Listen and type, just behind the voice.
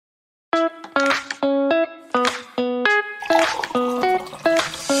Good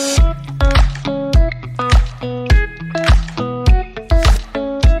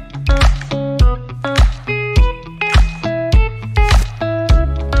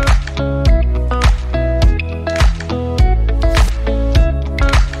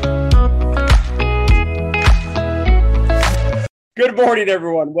morning,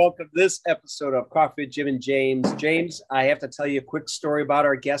 everyone. Welcome to this episode of Coffee with Jim and James. James, I have to tell you a quick story about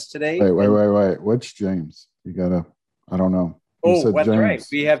our guest today. Wait. Which James? I don't know. That's James. Right.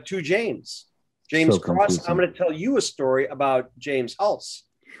 We have two James. James So Cross. confusing. I'm going to tell you a story about James Hulse.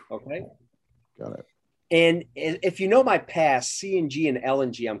 Okay. Got it. And if you know my past, CNG and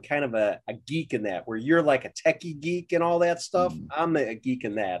LNG, I'm kind of a geek in that, where you're like a techie geek and all that stuff. I'm a geek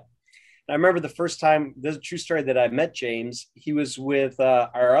in that. I remember the first time, this is a true story, that I met James. He was with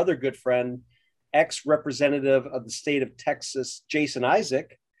our other good friend, ex-representative of the state of Texas, Jason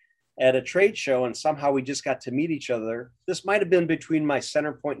Isaac, at a trade show, and somehow we just got to meet each other. This might have been between my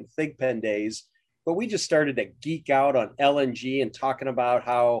Centerpoint and Thigpen days, but we just started to geek out on LNG and talking about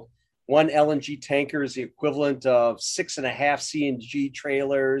how one LNG tanker is the equivalent of 6.5 CNG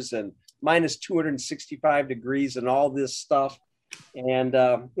trailers and minus 265 degrees and all this stuff. And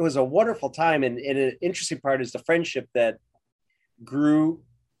it was a wonderful time. And an interesting part is the friendship that grew,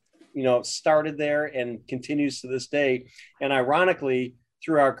 started there and continues to this day. And ironically,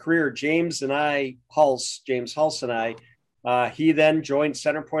 through our career, James Hulse and I, he then joined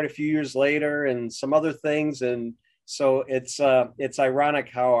Centerpoint a few years later and some other things. And so it's ironic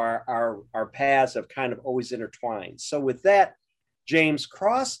how our paths have kind of always intertwined. So with that, James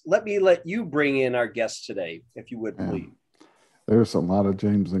Cross, let you bring in our guest today, if you would, please. There's a lot of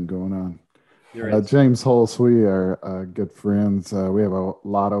Jameson going on. James Hulse, we are good friends. We have a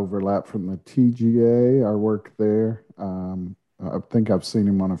lot of overlap from the TGA, our work there. I think I've seen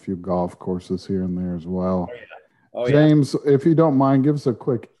him on a few golf courses here and there as well. Oh, yeah. James, if you don't mind, give us a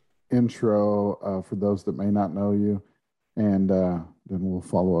quick intro for those that may not know you, and then we'll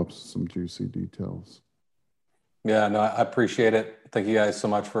follow up with some juicy details. Yeah, no, I appreciate it. Thank you guys so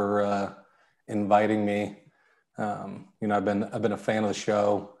much for inviting me. I've been a fan of the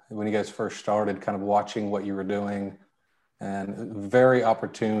show when you guys first started, kind of watching what you were doing, and very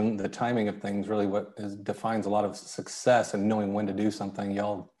opportune. The timing of things really defines a lot of success, and knowing when to do something.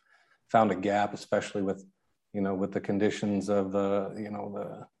 Y'all found a gap, especially with the conditions of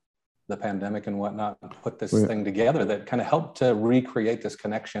the pandemic and whatnot, put this thing together that kind of helped to recreate this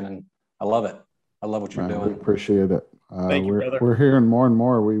connection. And I love it. I love what you're doing. We appreciate it. Thank you, brother. We're hearing more and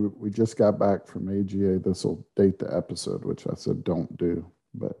more. We just got back from AGA. This will date the episode, which I said don't do.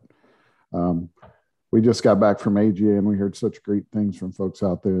 But we just got back from AGA, and we heard such great things from folks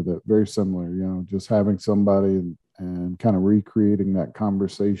out there that very similar, just having somebody and kind of recreating that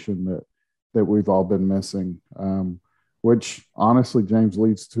conversation that we've all been missing, which honestly, James,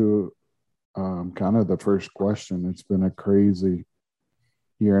 leads to kind of the first question. It's been a crazy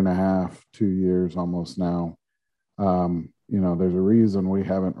year and a half, 2 years almost now. There's a reason we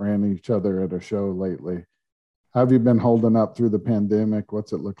haven't ran each other at a show lately. How have you been holding up through the pandemic?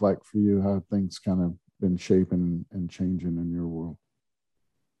 What's it look like for you? How have things kind of been shaping and changing in your world?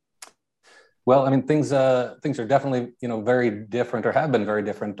 Well, I mean, things are definitely, very different, or have been very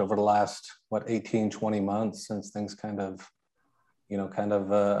different over the last, 18, 20 months, since things kind of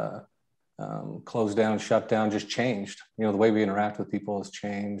closed down, shut down, just changed. The way we interact with people has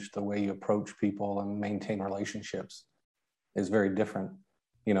changed. The way you approach people and maintain relationships is very different.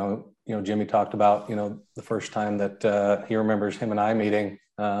 Jimmy talked about, the first time that he remembers him and I meeting.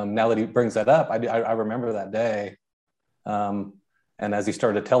 Now that he brings that up, I remember that day. And as he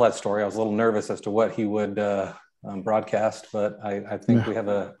started to tell that story, I was a little nervous as to what he would broadcast, but I think we have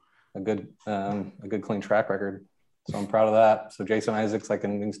a good clean track record. So I'm proud of that. So Jason Isaacs, we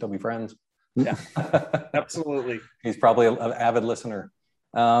can still be friends. Yeah, absolutely. He's probably an avid listener.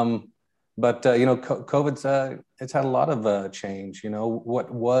 But COVID's it's had a lot of change.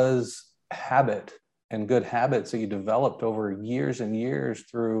 What was habit and good habits that you developed over years and years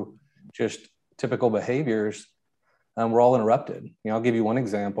through just typical behaviors were all interrupted. I'll give you one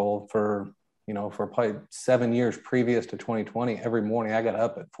example. For probably 7 years previous to 2020, every morning I got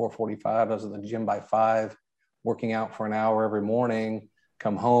up at 4:45. I was at the gym by 5, working out for an hour every morning.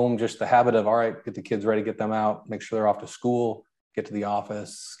 Come home, just the habit of, all right, get the kids ready, get them out, make sure they're off to school, get to the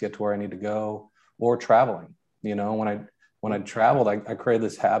office, get to where I need to go, or traveling. When I traveled, I created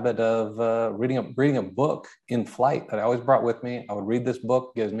this habit of reading a book in flight that I always brought with me. I would read this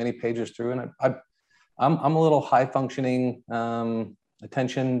book, get as many pages through, and I'm a little high functioning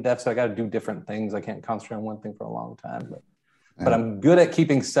attention deficit. I got to do different things. I can't concentrate on one thing for a long time. But but I'm good at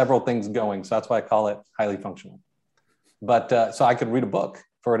keeping several things going. So that's why I call it highly functional. But so I could read a book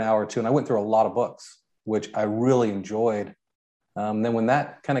for an hour or two, and I went through a lot of books, which I really enjoyed. Then when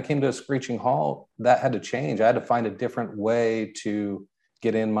that kind of came to a screeching halt, that had to change. I had to find a different way to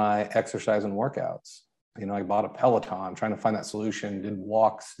get in my exercise and workouts. I bought a Peloton, trying to find that solution, did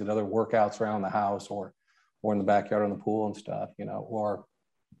walks, did other workouts around the house or in the backyard on the pool and stuff, or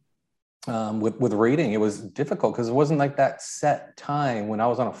with reading, it was difficult because it wasn't like that set time when I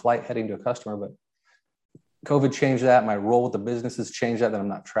was on a flight heading to a customer, but COVID changed that. My role with the business has changed that I'm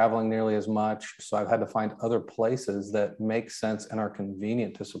not traveling nearly as much. So I've had to find other places that make sense and are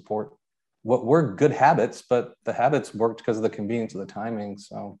convenient to support what were good habits, but the habits worked because of the convenience of the timing.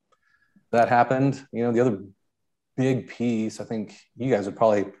 So that happened. The other big piece, I think you guys would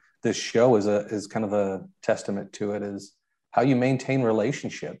probably, this show is kind of a testament to it, is how you maintain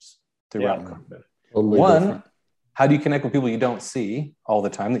relationships throughout COVID. Totally One, different. how do you connect with people you don't see all the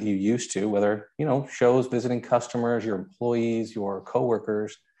time that you used to, whether, shows, visiting customers, your employees, your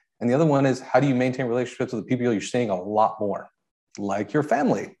coworkers. And the other one is, how do you maintain relationships with the people you're seeing a lot more, like your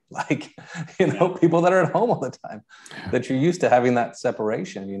family, like, people that are at home all the time, that you're used to having that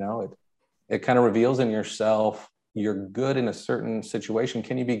separation. It kind of reveals in yourself, you're good in a certain situation.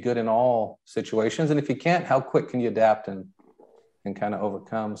 Can you be good in all situations? And if you can't, how quick can you adapt and kind of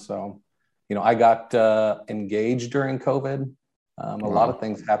overcome? So, I got engaged during COVID. A lot of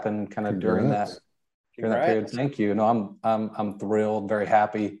things happened kind of during that period. Thank you. I'm thrilled, very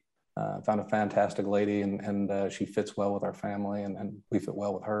happy. Found a fantastic lady, and she fits well with our family, and we fit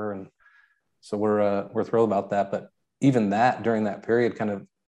well with her, and so we're thrilled about that. But even that, during that period, kind of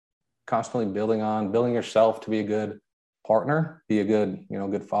constantly building yourself to be a good partner, be a good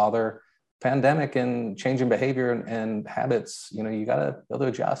good father. Pandemic and changing behavior and habits, you got to be able to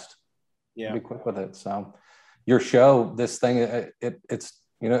adjust. Be quick with it. So your show, this thing,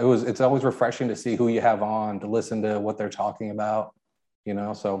 it's always refreshing to see who you have on, to listen to what they're talking about,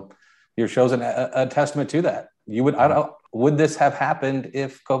 so your show's a testament to that. Would this have happened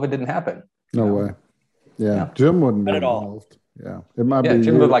if COVID didn't happen? No way. Yeah. Jim wouldn't be involved. Yeah. It might be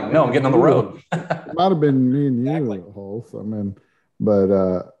Jim would like, no, I'm getting on the road. It might have been me and you, Holth. But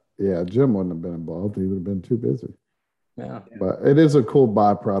Jim wouldn't have been involved. He would have been too busy. Yeah. But it is a cool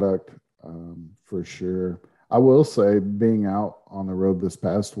byproduct. For sure. I will say, being out on the road this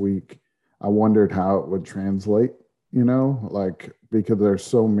past week, I wondered how it would translate, because there's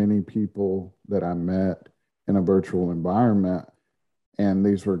so many people that I met in a virtual environment, and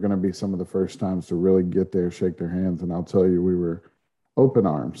these were going to be some of the first times to really get there, shake their hands. And I'll tell you, we were open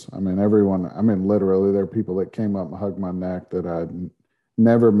arms. Literally, there are people that came up and hugged my neck that I'd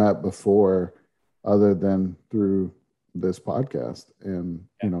never met before, other than through this podcast and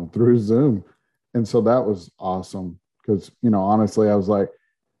through Zoom. And so that was awesome, because honestly, I was like,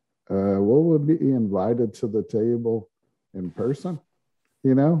 would be invited to the table in person,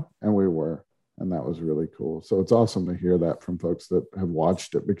 and we were, and that was really cool. So it's awesome to hear that from folks that have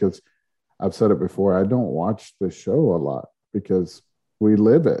watched it, because I've said it before, I don't watch the show a lot because we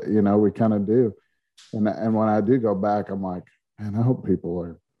live it, we kind of do. And when I do go back, I'm like, man, I hope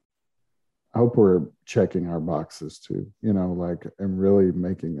we're checking our boxes too, and really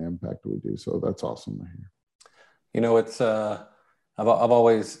making the impact we do. So that's awesome to hear. It's I've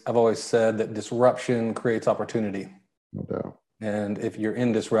always said that disruption creates opportunity. No doubt. And if you're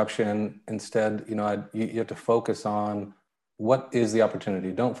in disruption, instead, you have to focus on what is the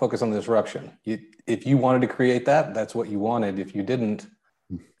opportunity. Don't focus on the disruption. If you wanted to create that, that's what you wanted. If you didn't,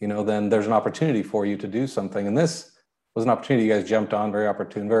 then there's an opportunity for you to do something. And this was an opportunity you guys jumped on, very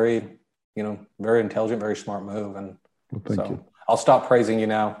opportune, very intelligent, very smart move. And thank you. I'll stop praising you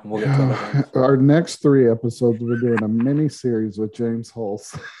now. And we'll get to other things. Our next 3 episodes, we're doing a mini series with James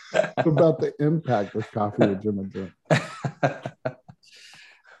Holth about the impact of coffee with Jim and Jim.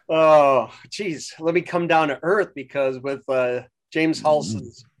 Oh, geez. Let me come down to earth, because with James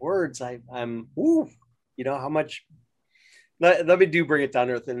Holth's words, I'm how much. Let me bring it down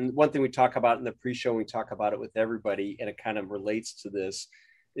to earth. And one thing we talk about in the pre-show, we talk about it with everybody, and it kind of relates to this,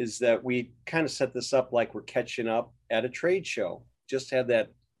 is that we kind of set this up like we're catching up at a trade show. Just have that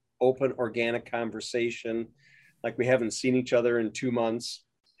open, organic conversation, like we haven't seen each other in 2 months,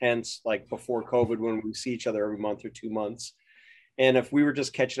 hence like before COVID, when we see each other every month or 2 months. And if we were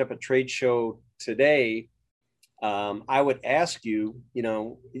just catching up at trade show today, I would ask you,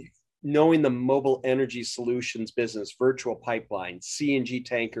 knowing the mobile energy solutions business, virtual pipelines, CNG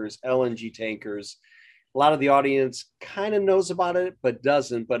tankers, LNG tankers, a lot of the audience kind of knows about it, but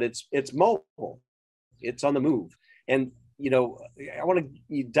doesn't. But it's mobile, it's on the move. And I want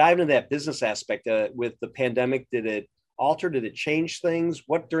to dive into that business aspect. With the pandemic, did it alter? Did it change things?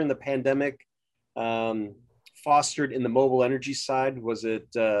 What during the pandemic fostered in the mobile energy side? Was it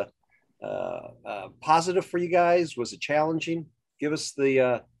positive for you guys? Was it challenging? Give us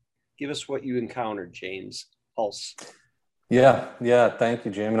what you encountered, James Hulse. Yeah. Thank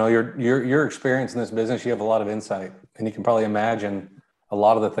you, Jim. You know, your experience in this business, you have a lot of insight, and you can probably imagine a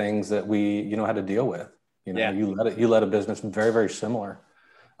lot of the things that we, had to deal with. You know, you led a business very, very similar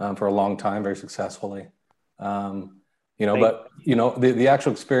for a long time, very successfully. But the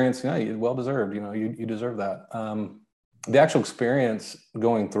actual experience, you well deserved. You deserve that. The actual experience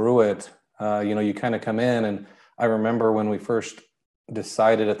going through it, you kind of come in, and I remember when we first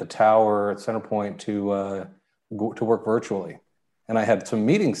decided at the tower at Centerpoint to work virtually, and I had some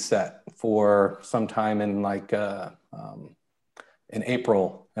meetings set for sometime in in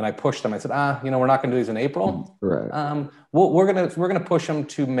April, and I pushed them. I said, we're not going to do these in April. Right. We're gonna push them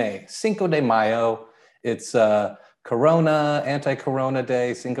to May. Cinco de Mayo. It's Corona, anti-Corona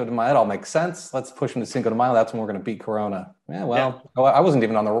Day, Cinco de Mayo. It all makes sense. Let's push them to Cinco de Mayo. That's when we're going to beat Corona. Yeah, well, yeah. I wasn't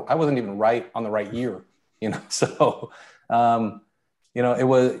even right on the right year. So it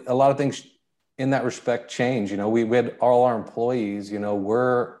was a lot of things in that respect change. We had all our employees.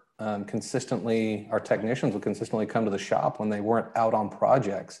 Our technicians would consistently come to the shop when they weren't out on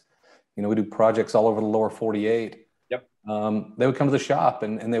projects. We do projects all over the lower 48. Yep. They would come to the shop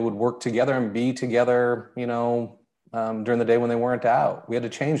and they would work together and be together, during the day when they weren't out. We had to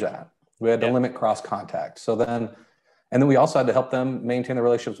change that. We had to limit cross contact. And then we also had to help them maintain their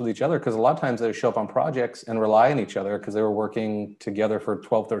relationships with each other, because a lot of times they would show up on projects and rely on each other because they were working together for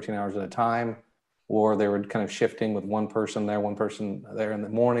 12, 13 hours at a time, or they were kind of shifting with one person there in the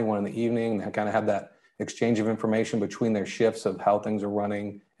morning, one in the evening. They kind of had that exchange of information between their shifts of how things are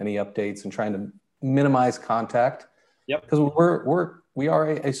running, any updates, and trying to minimize contact. Yep. Because we are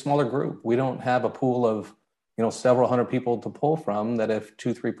a smaller group. We don't have a pool of several hundred people to pull from, that if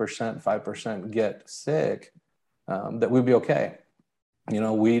 2%, 3%, 5% get sick, that we'd be okay.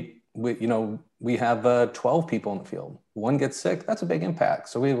 We have 12 people in the field. One gets sick, that's a big impact.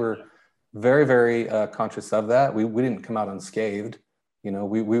 So we were very, very conscious of that. We didn't come out unscathed. We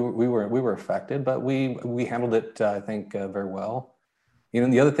were affected, but we handled it, I think, very well.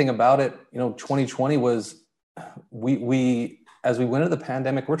 The other thing about it, 2020 was we as we went into the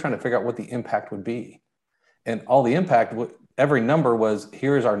pandemic, we're trying to figure out what the impact would be. And all the impact, every number was,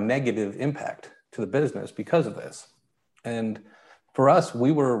 here's our negative impact to the business because of this. And for us,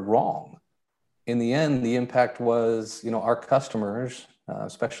 we were wrong. In the end, the impact was, our customers,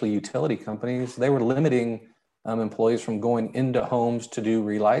 especially utility companies, they were limiting employees from going into homes to do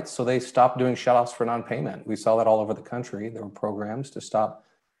relights. So they stopped doing shutoffs for non-payment. We saw that all over the country. There were programs to stop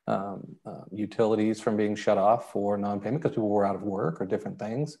utilities from being shut off for non-payment because people were out of work or different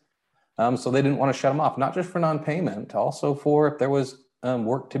things. So they didn't want to shut them off, not just for non-payment, also for if there was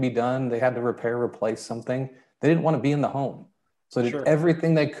work to be done, they had to replace something. They didn't want to be in the home. So they did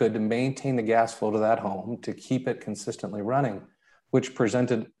everything they could to maintain the gas flow to that home, to keep it consistently running, which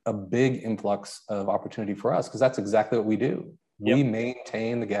presented a big influx of opportunity for us, because that's exactly what we do. Yep. We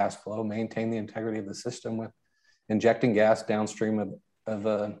maintain the gas flow, maintain the integrity of the system with injecting gas downstream of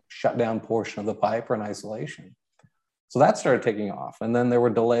a shutdown portion of the pipe or an isolation. So that started taking off. And then there were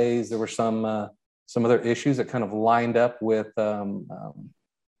delays. There were some other issues that kind of lined up with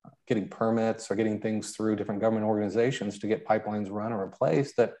getting permits or getting things through different government organizations to get pipelines run or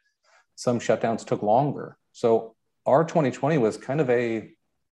replaced, that some shutdowns took longer. So our 2020 was it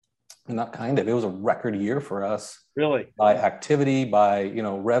was a record year for us. Really? By activity, by,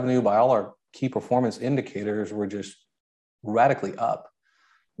 revenue, by all our key performance indicators were just radically up.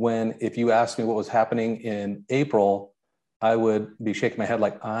 When, if you asked me what was happening in April, I would be shaking my head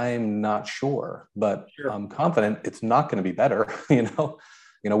like, I'm not sure, but I'm confident it's not going to be better.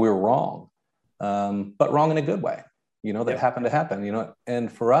 We were wrong, but wrong in a good way, that happened to happen,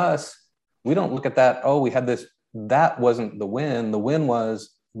 and for us, we don't look at that. Oh, we had this, that wasn't the win. The win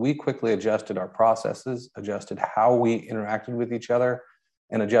was we quickly adjusted our processes, adjusted how we interacted with each other,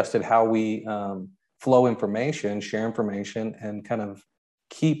 and adjusted how we flow information, share information, and kind of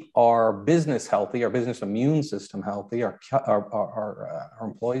keep our business healthy, our business immune system healthy, our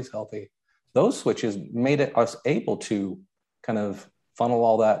employees healthy. Those switches made us able to kind of funnel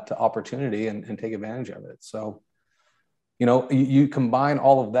all that to opportunity and take advantage of it. So, you combine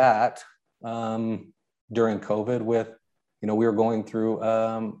all of that during COVID with, we were going through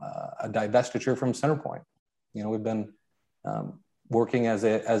a divestiture from Centerpoint. We've been working as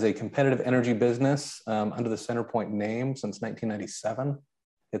a competitive energy business under the Centerpoint name since 1997.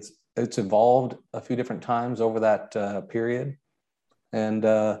 It's evolved a few different times over that period. And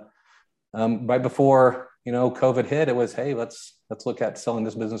right before COVID hit, it was, hey, let's look at selling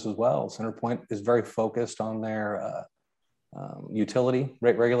this business as well. CenterPoint is very focused on their utility,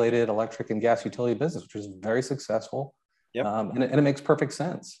 regulated electric and gas utility business, which is very successful. Yep. And it makes perfect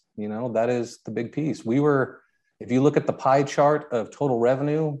sense. That is the big piece. If you look at the pie chart of total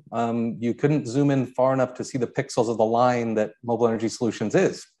revenue, you couldn't zoom in far enough to see the pixels of the line that Mobile Energy Solutions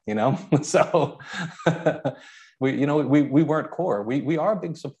is, So we weren't core. We are a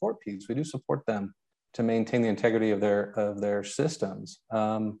big support piece. We do support them to maintain the integrity of their systems,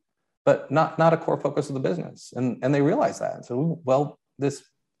 but not a core focus of the business. And they realize that. So, well, this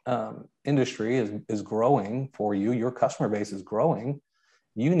industry is growing for you. Your customer base is growing.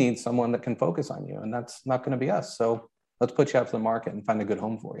 You need someone that can focus on you, and that's not going to be us. So let's put you out to the market and find a good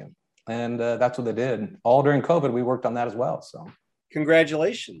home for you. And that's what they did. All during COVID, we worked on that as well. So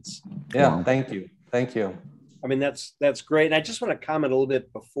congratulations. Yeah, wow. Thank you. I mean, that's great. And I just want to comment a little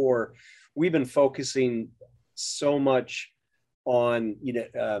bit before. We've been focusing so much on,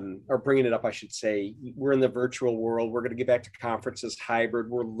 or bringing it up, I should say. We're in the virtual world. We're going to get back to conferences, hybrid.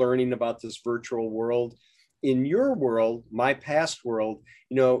 We're learning about this virtual world. In your world, my past world,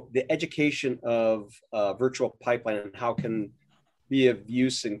 the education of virtual pipeline and how can be of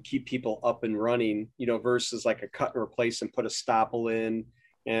use and keep people up and running, versus like a cut and replace and put a stopple in.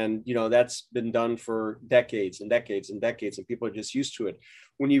 And, that's been done for decades and decades and decades, and people are just used to it.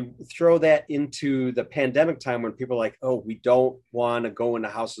 When you throw that into the pandemic time, when people are like, oh, we don't want to go into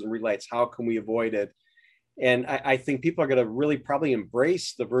houses and relights, how can we avoid it? And I think people are going to really probably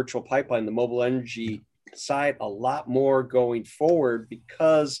embrace the virtual pipeline, the mobile energy side a lot more going forward,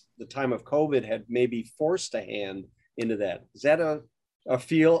 because the time of COVID had maybe forced a hand into that. Is that a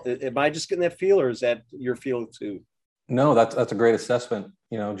feel? Am I just getting that feel, or is that your feel too? No, that's a great assessment.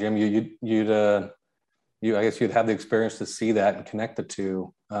 Jim, I guess you'd have the experience to see that and connect the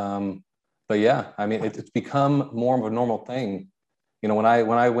two. But yeah, I mean, it's become more of a normal thing. When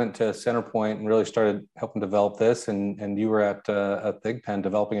I went to CenterPoint and really started helping develop this, and you were at Thigpen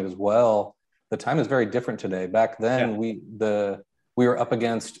developing it as well, the time is very different today. Back then, we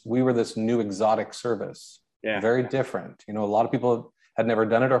were this new exotic service. Yeah. Very different. A lot of people had never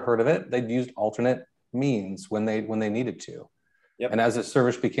done it or heard of it. They'd used alternate means when they needed to. Yep. And as this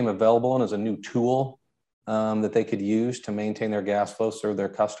service became available and as a new tool that they could use to maintain their gas flow, serve their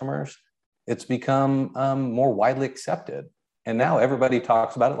customers, it's become more widely accepted. And now everybody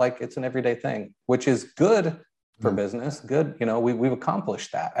talks about it like it's an everyday thing, which is good for business. Good. We've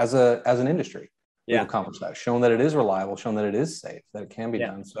accomplished that as an industry. We've accomplished that, shown that it is reliable, shown that it is safe, that it can be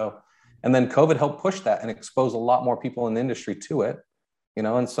done. So, and then COVID helped push that and expose a lot more people in the industry to it.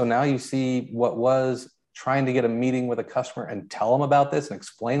 And so now you see what was trying to get a meeting with a customer and tell them about this and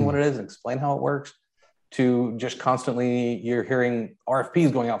explain what it is and explain how it works, to just constantly you're hearing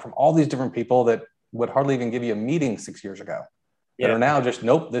RFPs going out from all these different people that would hardly even give you a meeting 6 years ago. That are now just,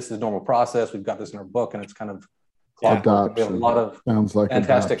 nope, this is normal process. We've got this in our book, and it's kind of clockwork. We have a lot of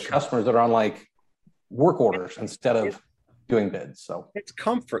fantastic customers that are on like work orders instead of doing bids. So it's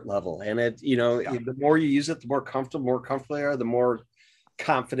comfort level, and the more you use it, the more comfortable you are, the more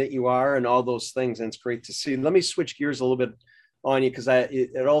confident you are, and all those things. And it's great to see. Let me switch gears a little bit on you, because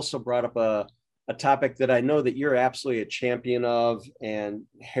it also brought up a topic that I know that you're absolutely a champion of and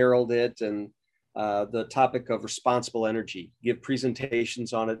herald it, and the topic of responsible energy. Give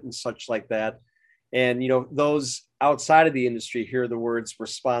presentations on it and such like that. And those outside of the industry hear the words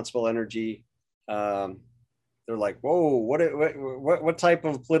responsible energy. They're like, whoa, what type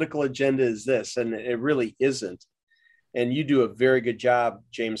of political agenda is this? And it really isn't. And you do a very good job,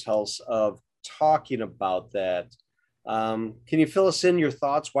 James Hulse, of talking about that. Can you fill us in your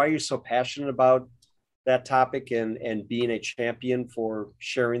thoughts? Why are you so passionate about that topic and being a champion for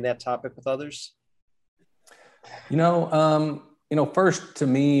sharing that topic with others? First, to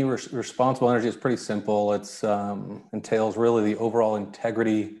me, responsible energy is pretty simple. It's entails really the overall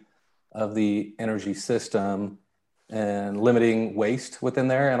integrity of the energy system and limiting waste within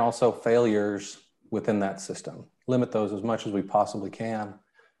there, and also failures within that system. Limit those as much as we possibly can.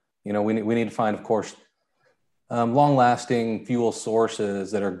 We need to find, of course, long-lasting fuel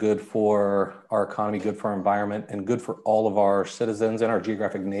sources that are good for our economy, good for our environment, and good for all of our citizens and our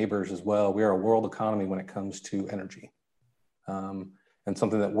geographic neighbors as well. We are a world economy when it comes to energy, and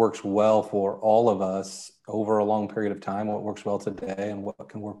something that works well for all of us over a long period of time, what works well today and what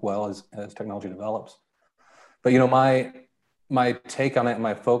can work well as technology develops. But, my take on it and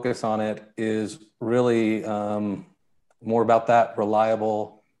my focus on it is really more about that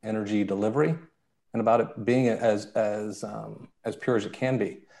reliable energy delivery, and about it being as pure as it can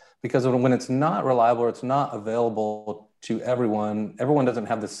be. Because when it's not reliable or it's not available to everyone doesn't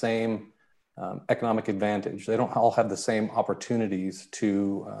have the same economic advantage. They don't all have the same opportunities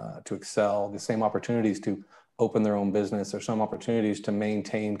to excel, the same opportunities to open their own business, or some opportunities to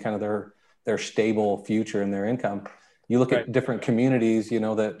maintain kind of their stable future and their income. You look at different communities,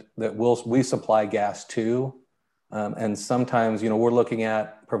 that we supply gas to, and sometimes, we're looking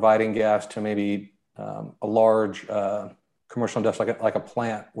at providing gas to maybe a large commercial industrial, like a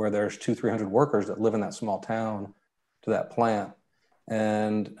plant where there's 200-300 workers that live in that small town to that plant.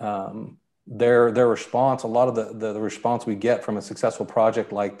 And their response, a lot of the response we get from a successful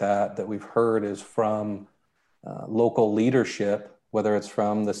project like that we've heard, is from local leadership, whether it's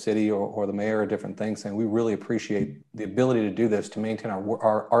from the city or the mayor or different things, saying we really appreciate the ability to do this to maintain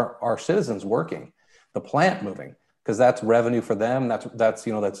our citizens working, the plant moving, because that's revenue for them. That's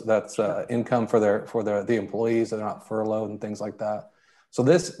income for the employees. They're not furloughed and things like that. So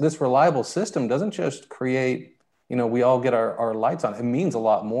this reliable system doesn't just create, we all get our lights on. It means a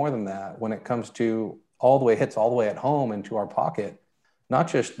lot more than that when it comes to hits all the way at home into our pocket, not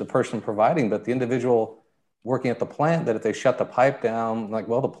just the person providing, but the individual working at the plant, that if they shut the pipe down,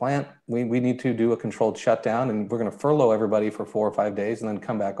 the plant, we need to do a controlled shutdown, and we're going to furlough everybody for 4 or 5 days and then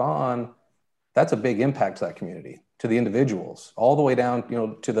come back on. That's a big impact to that community, to the individuals, all the way down,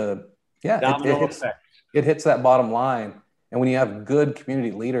 to the, it hits that bottom line. And when you have good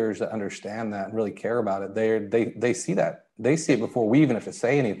community leaders that understand that and really care about it, they see that. They see it before we even have to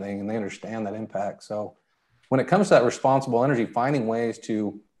say anything, and they understand that impact. So when it comes to that responsible energy, finding ways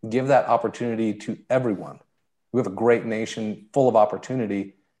to give that opportunity to everyone. We have a great nation full of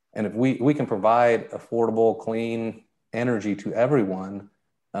opportunity. And if we can provide affordable, clean energy to everyone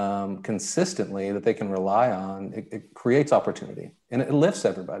consistently that they can rely on, it creates opportunity, and it lifts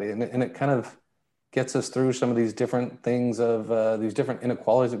everybody. And it kind of gets us through some of these different things of these different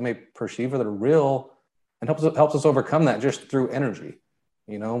inequalities that we may perceive that are real, and helps us overcome that just through energy,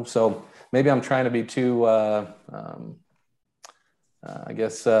 So maybe I'm trying to be too, I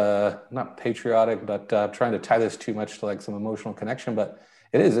guess, not patriotic, but trying to tie this too much to like some emotional connection. But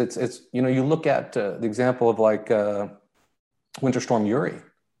it's you look at the example of like Winter Storm Uri,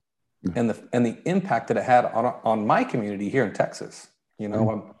 and the impact that it had on my community here in Texas.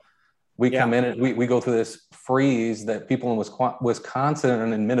 We come in and we go through this freeze that people in Wisconsin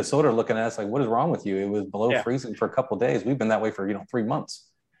and in Minnesota are looking at us like, what is wrong with you? It was below freezing for a couple of days. We've been that way for 3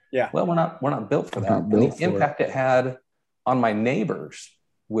 months. Yeah. Well, we're not built for that. And the impact it had on my neighbors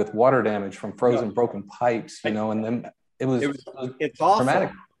with water damage from frozen, broken pipes, and then it's awful.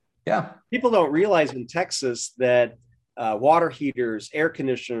 Dramatic. Yeah. People don't realize in Texas that water heaters, air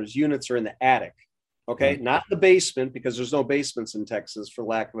conditioners, units are in the attic. Okay. Not the basement, because there's no basements in Texas, for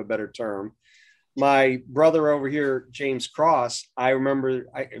lack of a better term. My brother over here, James Cross, I remember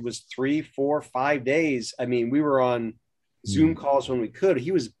it was 3, 4, 5 days. I mean, we were on Zoom calls when we could.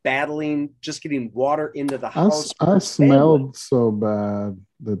 He was battling just getting water into the house. I smelled so bad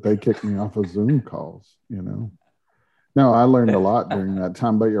that they kicked me off of Zoom calls, No, I learned a lot during that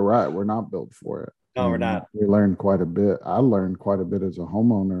time, but you're right. We're not built for it. No, we're not. We learned quite a bit. I learned quite a bit as a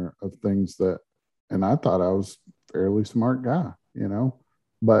homeowner of things and I thought I was a fairly smart guy,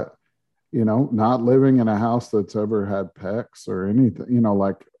 but, not living in a house that's ever had PEX or anything,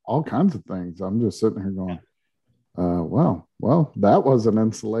 like all kinds of things. I'm just sitting here going, well, that wasn't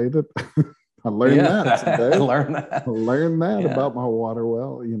insulated. I learned that today. I learned that about my water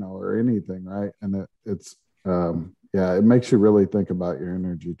well, or anything, right? And it's it makes you really think about your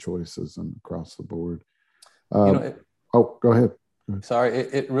energy choices and across the board. Go ahead. Sorry,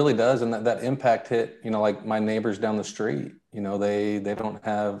 it really does, and that impact hit. Like my neighbors down the street. They didn't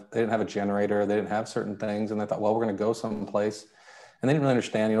have a generator. They didn't have certain things, and they thought, well, we're going to go someplace. And they didn't really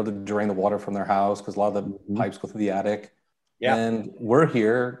understand, to drain the water from their house, because a lot of the pipes go through the attic. Yeah. And we're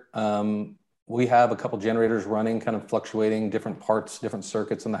here. We have a couple generators running, kind of fluctuating different parts, different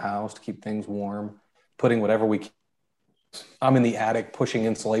circuits in the house to keep things warm, putting whatever we can. I'm in the attic pushing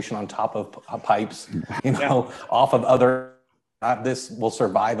insulation on top of pipes, off of other, this will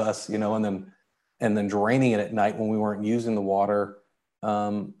survive us, and then draining it at night when we weren't using the water.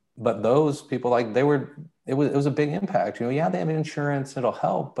 But those people, it was a big impact. They have insurance, it'll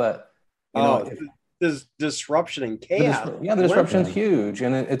help, but there's disruption and chaos. The disruption is huge,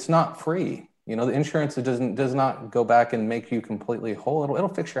 and it's not free. The insurance, it does not go back and make you completely whole. It'll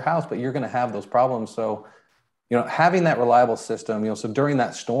fix your house, but you're going to have those problems. So, having that reliable system, so during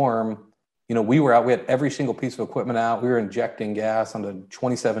that storm, we were out, we had every single piece of equipment out. We were injecting gas onto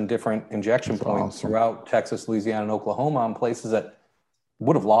 27 different injection points throughout Texas, Louisiana, and Oklahoma, on places that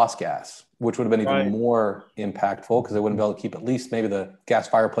would have lost gas, which would have been even more impactful, because they wouldn't be able to keep at least maybe the gas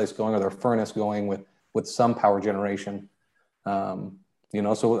fireplace going or their furnace going with some power generation.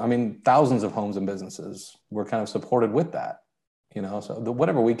 So I mean, thousands of homes and businesses were kind of supported with that, so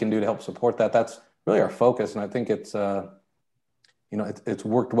whatever we can do to help support that, that's really our focus. And I think it's it's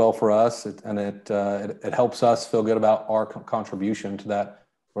worked well for us, and it helps us feel good about our contribution to that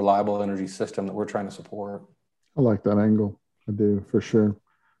reliable energy system that we're trying to support. I like that angle. I do, for sure.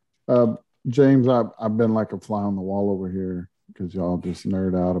 James, I've been like a fly on the wall over here because y'all just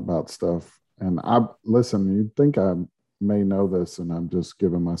nerd out about stuff. And listen, you'd think I may know this and I'm just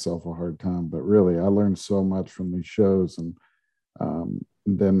giving myself a hard time, but really I learned so much from these shows, and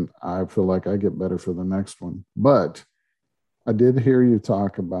then I feel like I get better for the next one. But I did hear you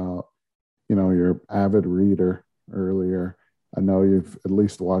talk about, you're an avid reader earlier. I know you've at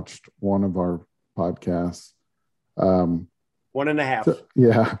least watched one of our podcasts. 1.5.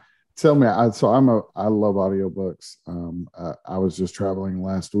 Yeah. Tell me, I love audiobooks. I was just traveling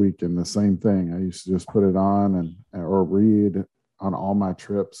last week, and the same thing. I used to just put it on or read on all my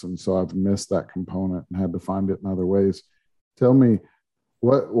trips. And so I've missed that component and had to find it in other ways. Tell me,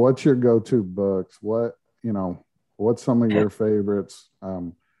 what's your go-to books? What's some of your favorites?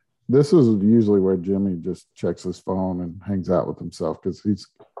 This is usually where Jimmy just checks his phone and hangs out with himself, because he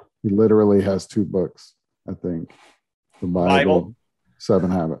literally has 2 books, I think. The Bible. 7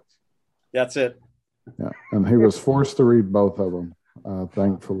 Habits. That's it. Yeah, and he was forced to read both of them,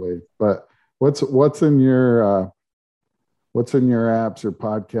 thankfully. But what's in your apps or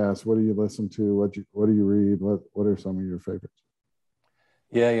podcasts? What do you listen to? What do you read? What are some of your favorites?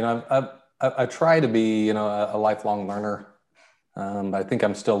 Yeah, I try to be a lifelong learner. I think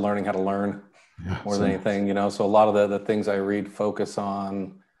I'm still learning how to learn more than anything. So a lot of the things I read focus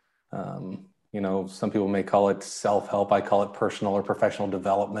on. Some people may call it self-help. I call it personal or professional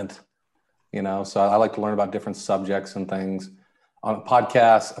development. So I like to learn about different subjects and things. On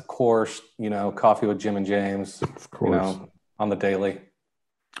podcasts, of course, Coffee with Jim and James, of course, on the daily.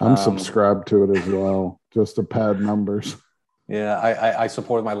 I'm subscribed to it as well, just to pad numbers. Yeah, I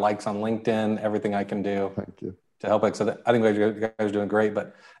support my likes on LinkedIn, everything I can do. Thank you. To help it. So I think you guys are doing great.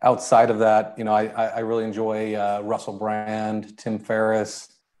 But outside of that, I really enjoy Russell Brand, Tim Ferriss,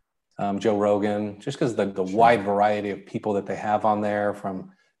 Joe Rogan, just because the wide variety of people that they have on there,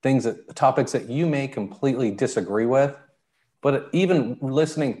 from topics that you may completely disagree with, but even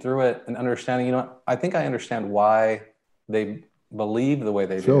listening through it and understanding, I think I understand why they believe the way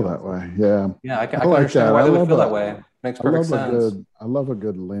they feel do. that way. Yeah. Yeah. I can understand why they would feel that way. Makes perfect sense. I love a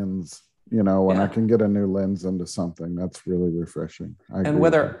good lens, when I can get a new lens into something, that's really refreshing. And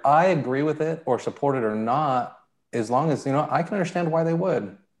whether I agree with it or support it or not, as long as, I can understand why they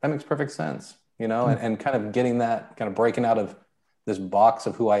would. That makes perfect sense, and kind of getting that, kind of breaking out of this box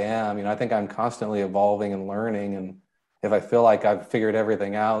of who I am. I think I'm constantly evolving and learning. And if I feel like I've figured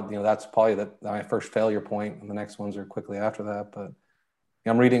everything out, that's probably my first failure point, and the next ones are quickly after that. But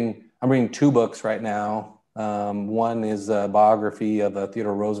I'm reading 2 books right now. One is a biography of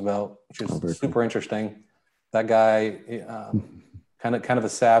Theodore Roosevelt, which is super interesting. That guy, kind of a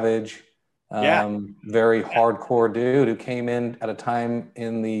savage. Very hardcore dude who came in at a time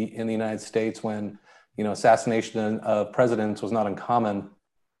in the United States when, assassination of presidents was not uncommon,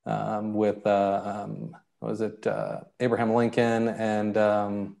 with Abraham Lincoln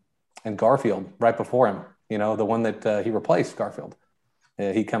and Garfield right before him, the one that he replaced, Garfield.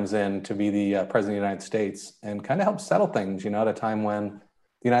 He comes in to be the president of the United States and kind of helps settle things, at a time when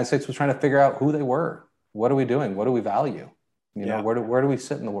the United States was trying to figure out who they were. What are we doing? What do we value? Where do we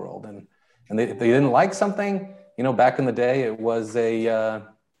sit in the world? And if they didn't like something, back in the day, it was a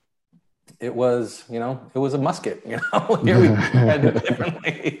musket, Here we had it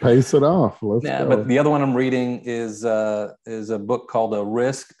differently. Pace it off. Let's go. But the other one I'm reading is a book called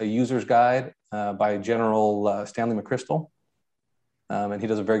Risk: A User's Guide by General Stanley McChrystal. And he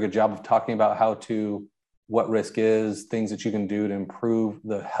does a very good job of talking about what risk is, things that you can do to improve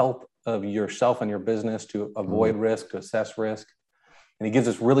the health of yourself and your business, to avoid risk, to assess risk. And he gives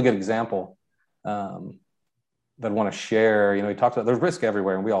this really good example that I want to share. He talks about there's risk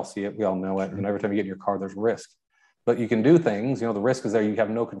everywhere, and we all see it, we all know it. And every time you get in your car, there's risk. But you can do things. The risk is there. You have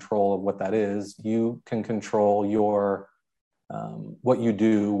no control of what that is. You can control your what you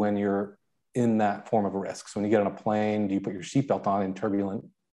do when you're in that form of risk. So when you get on a plane, do you put your seatbelt on in turbulent,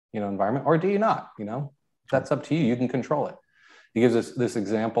 environment, or do you not? That's up to you. You can control it. He gives us this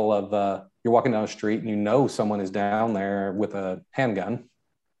example of you're walking down the street and someone is down there with a handgun.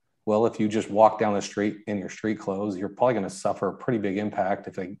 Well, if you just walk down the street in your street clothes, you're probably going to suffer a pretty big impact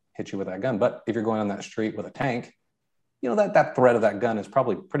if they hit you with that gun. But if you're going on that street with a tank, that threat of that gun is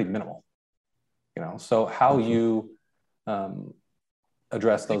probably pretty minimal. So how you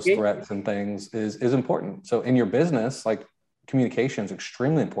address those threats and things is important. So in your business, like communication is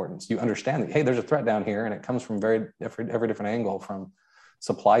extremely important. So you understand that, hey, there's a threat down here, and it comes from every different angle, from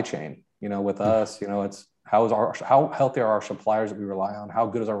supply chain. With us, it's how healthy are our suppliers that we rely on? How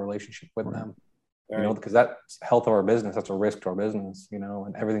good is our relationship with them? Because that's health of our business. That's a risk to our business,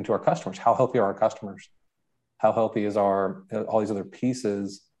 and everything to our customers. How healthy are our customers? How healthy is all these other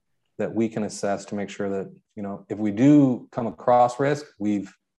pieces that we can assess to make sure that, if we do come across risk,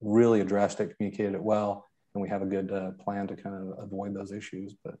 we've really addressed it, communicated it well, and we have a good plan to kind of avoid those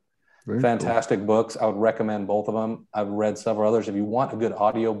issues. But very fantastic cool books. I would recommend both of them. I've read several others. If you want a good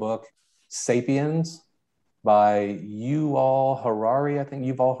audio book, Sapiens by Yuval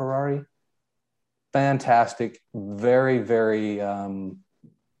Harari. Fantastic. Very, very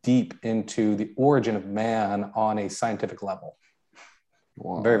deep into the origin of man on a scientific level.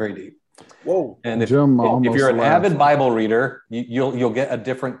 Wow. Very, very deep. Whoa! And if you're an avid Bible reader, you'll get a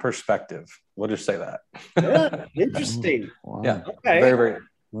different perspective. We'll just say that. Yeah, interesting. Wow. Yeah. Okay. Very, very,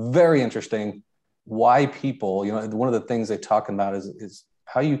 very interesting. Why people? One of the things they talk about is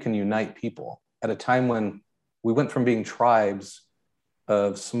how you can unite people at a time when we went from being tribes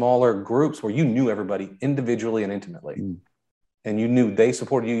of smaller groups where you knew everybody individually and intimately, and you knew they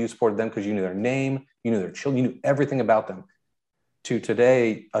supported you, you supported them because you knew their name, you knew their children, you knew everything about them. To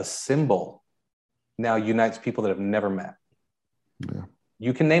today, a symbol now unites people that have never met. Yeah.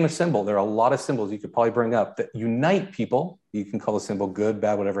 You can name a symbol. There are a lot of symbols you could probably bring up that unite people. You can call the symbol good,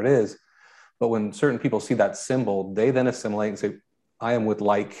 bad, whatever it is. But when certain people see that symbol, they then assimilate and say, I am with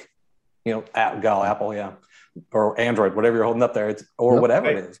Apple, yeah, or Android, whatever you're holding up there,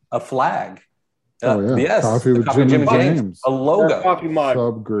 whatever it is, a flag. Yes, Coffee with Jimmy James. A logo. Coffee mug.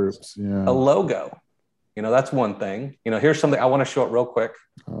 Subgroups, yeah. A logo. That's one thing. Here's something I want to show it real quick.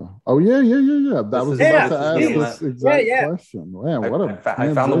 That was about to ask this exact question. Man,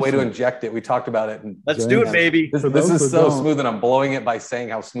 I found the way to inject it. We talked about it. And let's do it, baby. This is so smooth, and I'm blowing it by saying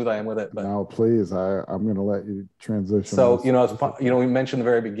how smooth I am with it. But no, please, I'm going to let you transition. So, we mentioned in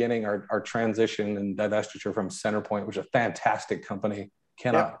the very beginning our transition and divestiture from Centerpoint, which is a fantastic company.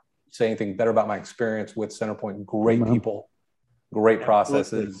 Cannot say anything better about my experience with Centerpoint. Great people, great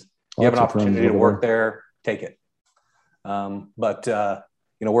processes. You have an opportunity to work there, take it.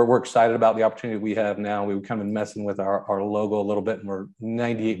 We're excited about the opportunity we have now. We've kind of been messing with our logo a little bit, and we're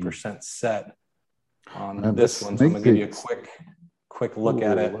 98% set on this one. So I'm going to give you a quick look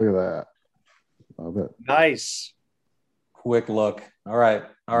at it. Look at that. Love it. Nice. Quick look. All right.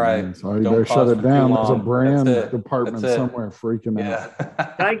 So you better shut it down. There's a brand department somewhere freaking out.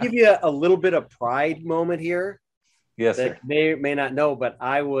 Can I give you a little bit of pride moment here? Yes, that sir. May not know, but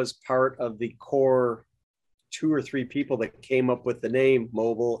I was part of the core 2 or 3 people that came up with the name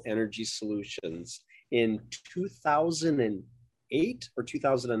Mobile Energy Solutions in 2008 or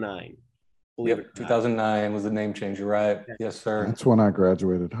 2009. Believe it. 2009 was the name change. You're right. Yes, sir. That's when I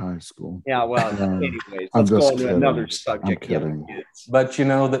graduated high school. Yeah. Well, anyways, let's go on to another subject. But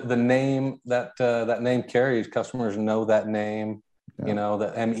the name that name carries, customers know that name. Yeah.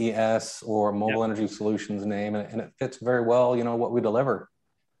 The MES or Mobile Energy Solutions name, and it fits very well, what we deliver.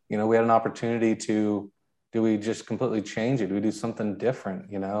 We had an opportunity do we just completely change it? Do we do something different,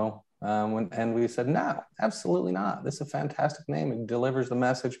 and we said, no, absolutely not. This is a fantastic name. It delivers the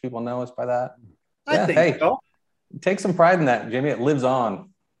message. People know us by that. I think so. Take some pride in that, Jimmy. It lives on.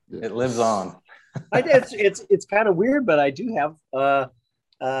 Yes. It lives on. It's kind of weird, but I do have a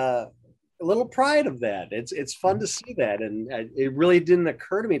little pride of that. It's fun to see that, and it really didn't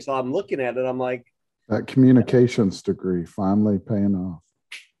occur to me until I'm looking at it. I'm like, that communications degree finally paying off.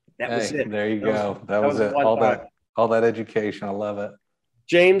 That was it. There you go. That was it. All that education. I love it.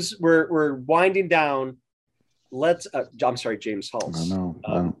 James, we're winding down. I'm sorry, James Hulse. I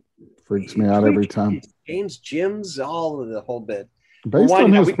know. Freaks me out every time. James, Jim's, all of the whole bit. Based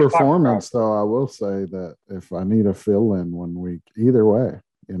on his performance, though, I will say that if I need a fill in one week, either way,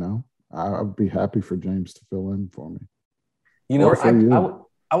 I'd be happy for James to fill in for me. I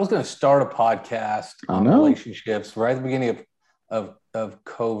was going to start a podcast on relationships right at the beginning of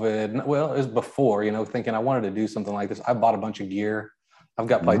COVID. Well, it was before, thinking I wanted to do something like this. I bought a bunch of gear. I've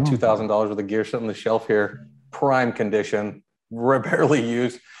got probably $2,000 worth of gear sitting on the shelf here, prime condition, barely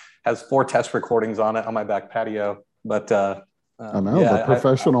used, has 4 test recordings on it on my back patio. But I know the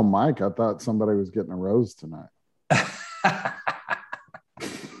professional mic. I thought somebody was getting a rose tonight.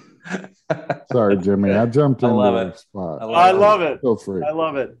 Sorry, Jimmy. I jumped into your spot. I love it. Feel free. I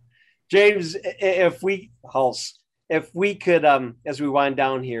love it. James, if we could, as we wind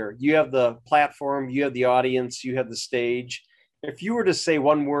down here, you have the platform, you have the audience, you have the stage. If you were to say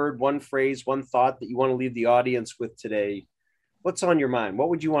one word, one phrase, one thought that you want to leave the audience with today, what's on your mind? What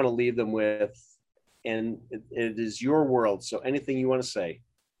would you want to leave them with and it is your world. So anything you want to say?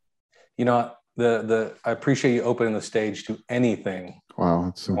 You know, I appreciate you opening the stage to anything. Wow,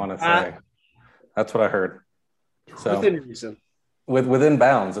 that's you want to say. That's what I heard. So within reason. Within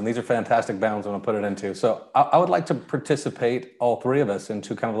bounds, and these are fantastic bounds I'm going to put it into. So I would like to participate, all three of us,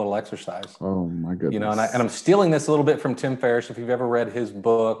 into kind of a little exercise. Oh my goodness! You know, and I'm stealing this a little bit from Tim Ferriss. If you've ever read his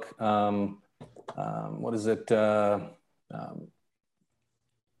book, what is it?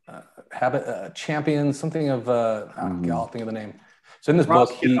 Habit Champions, something of I'll think of the name. So in this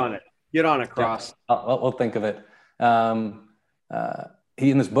book, get on it, Cross. I'll think of it.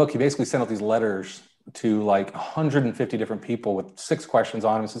 In this book, he basically sent out these letters to like 150 different people with 6 questions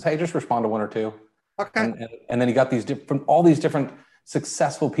on them. He says, hey, just respond to 1 or 2. Okay. And then he got these from all these different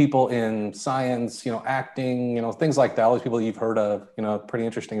successful people in science, you know, acting, you know, things like that. All these people you've heard of, you know, pretty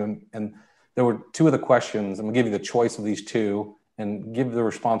interesting. And there were 2 of the questions. I'm gonna give you the choice of these 2 and give the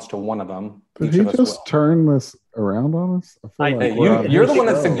response to one of them. Did he just turn this around on us? I feel like you're the one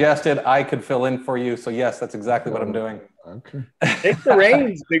that suggested I could fill in for you. So yes, that's exactly what I'm doing. Okay. Take the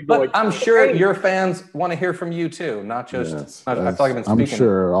reins, big boy. But I'm sure your fans want to hear from you too, not just. Yes, I feel like I've been speaking. I'm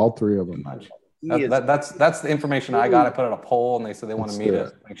sure all 3 of them. That's the information I got. I put out a poll, and they said they wanted me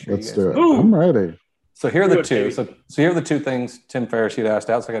to make sure. Let's do it. I'm ready. So here are the 2. So here are the 2 things Tim Ferriss had asked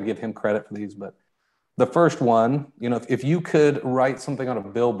out. So I got to give him credit for these. But the first one, you know, if you could write something on a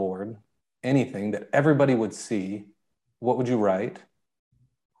billboard, anything that everybody would see, what would you write?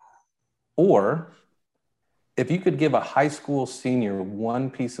 Or if you could give a high school senior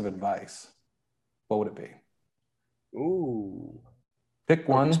one piece of advice, what would it be? Ooh. Pick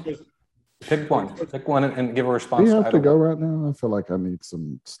one. Pick one and give a response. Do you have to go right now? I feel like I need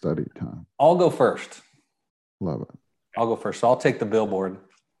some study time. I'll go first. Love it. I'll go first. So I'll take the billboard.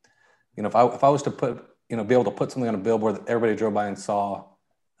 You know, if I was to put, you know, be able to put something on a billboard that everybody drove by and saw,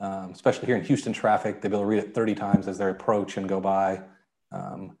 especially here in Houston traffic, they'd be able to read it 30 times as they approach and go by.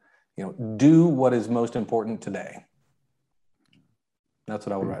 You know, do what is most important today. That's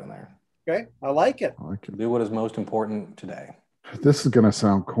what I would write in there. Okay, I like it. Do what is most important today. This is going to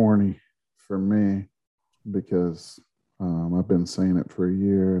sound corny for me because I've been saying it for a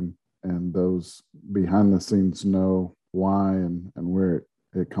year, and those behind the scenes know why and where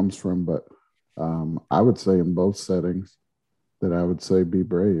it comes from. But I would say in both settings that I would say be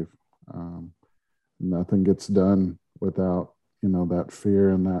brave. Nothing gets done without, you know, that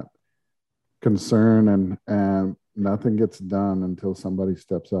fear and that concern, and nothing gets done until somebody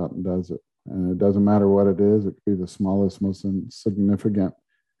steps out and does it. And it doesn't matter what it is. It could be the smallest, most insignificant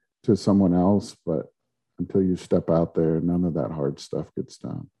to someone else, but until you step out there, none of that hard stuff gets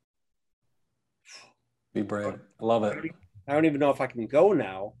done. Be brave. I love it. I don't even know if I can go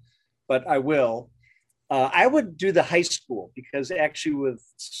now, but I will. I would do the high school because actually with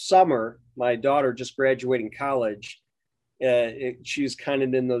Summer, my daughter just graduating college, she's kind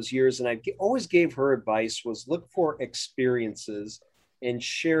of in those years, and I always gave her advice was look for experiences and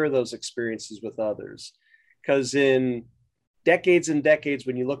share those experiences with others. Because in decades and decades,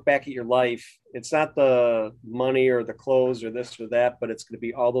 when you look back at your life, it's not the money or the clothes or this or that, but it's going to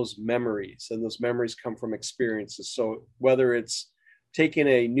be all those memories, and those memories come from experiences. So whether it's taking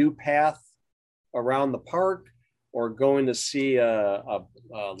a new path around the park, or going to see a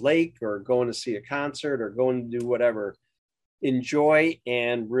lake, or going to see a concert, or going to do whatever, enjoy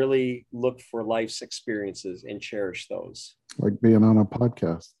and really look for life's experiences and cherish those. Like being on a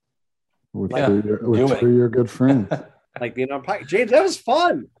podcast with your good friends. Like being on a podcast. James, that was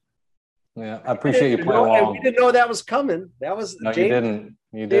fun. Yeah, I appreciate you playing along. We didn't know that was coming. That was no, James, you didn't.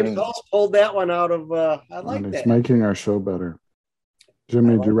 You James didn't. Hulse pulled that one out of. I like and that. It's making our show better.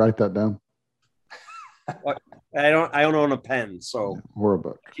 Jimmy, did you write that down? I don't own a pen, so or a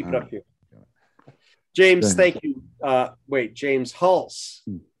book. Keep it up here. James, thank you. James Hulse.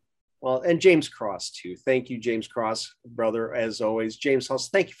 Well, and James Cross too. Thank you, James Cross, brother, as always. James Hulse,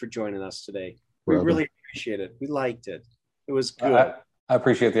 thank you for joining us today. We really appreciate it. We liked it. It was good. I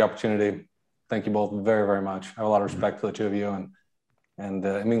appreciate the opportunity. Thank you both very, very much. I have a lot of respect for the 2 of you, and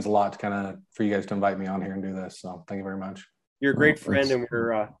it means a lot to kind of for you guys to invite me on here and do this. So thank you very much. You're a great friend, and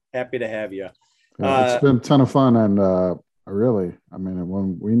we're happy to have you. It's been a ton of fun, and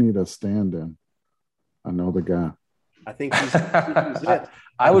when we need a stand-in, I know the guy. I think he's it.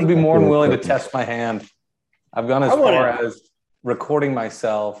 I would be more than willing to test my hand. I've gone as far as recording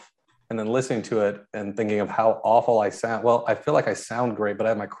myself and then listening to it and thinking of how awful I sound. Well, I feel like I sound great, but I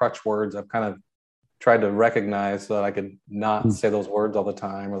have my crutch words. I've kind of tried to recognize so that I could not say those words all the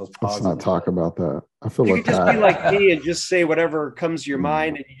time or those pauses. Let's not talk about that. I feel You like could just be like me and just say whatever comes to your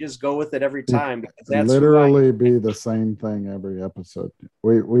mind, and you just go with it every time. Because that's literally be the same thing every episode.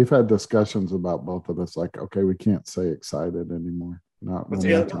 We've had discussions about both of us. Like, okay, we can't say excited anymore. Not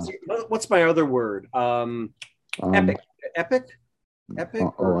what's my other word? Epic.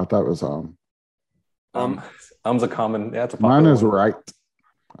 Oh, I thought it was Um's a common. Yeah, it's a mine is one. right.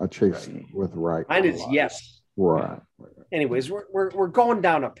 I chase with right. Mine is yes. Right. Anyways, we're going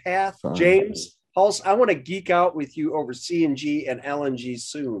down a path. Sorry. James Hulse, I want to geek out with you over CNG and LNG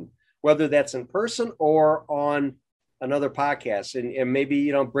soon, whether that's in person or on another podcast, and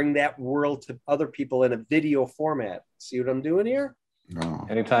maybe bring that world to other people in a video format. See what I'm doing here? No.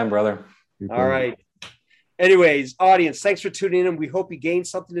 Anytime, brother. All right. Anyways, audience, thanks for tuning in. We hope you gained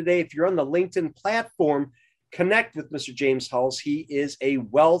something today. If you're on the LinkedIn platform, connect with Mr. James Hulse. He is a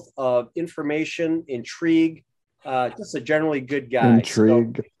wealth of information, intrigue, just a generally good guy.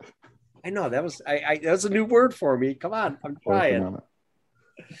 Intrigue. So, I know that was that was a new word for me. Come on, I'm trying.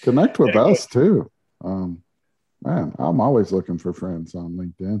 Connect with us too. Man, I'm always looking for friends on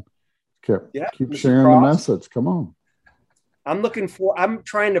LinkedIn. Keep sharing the message. Come on. I'm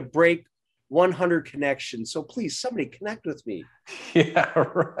trying to break 100 connections. So please, somebody connect with me. Yeah,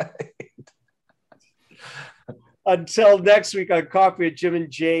 right. Until next week on Coffee with Jim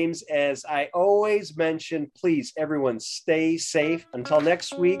and James, as I always mention, please, everyone, stay safe. Until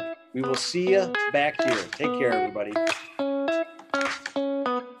next week, we will see you back here. Take care, everybody.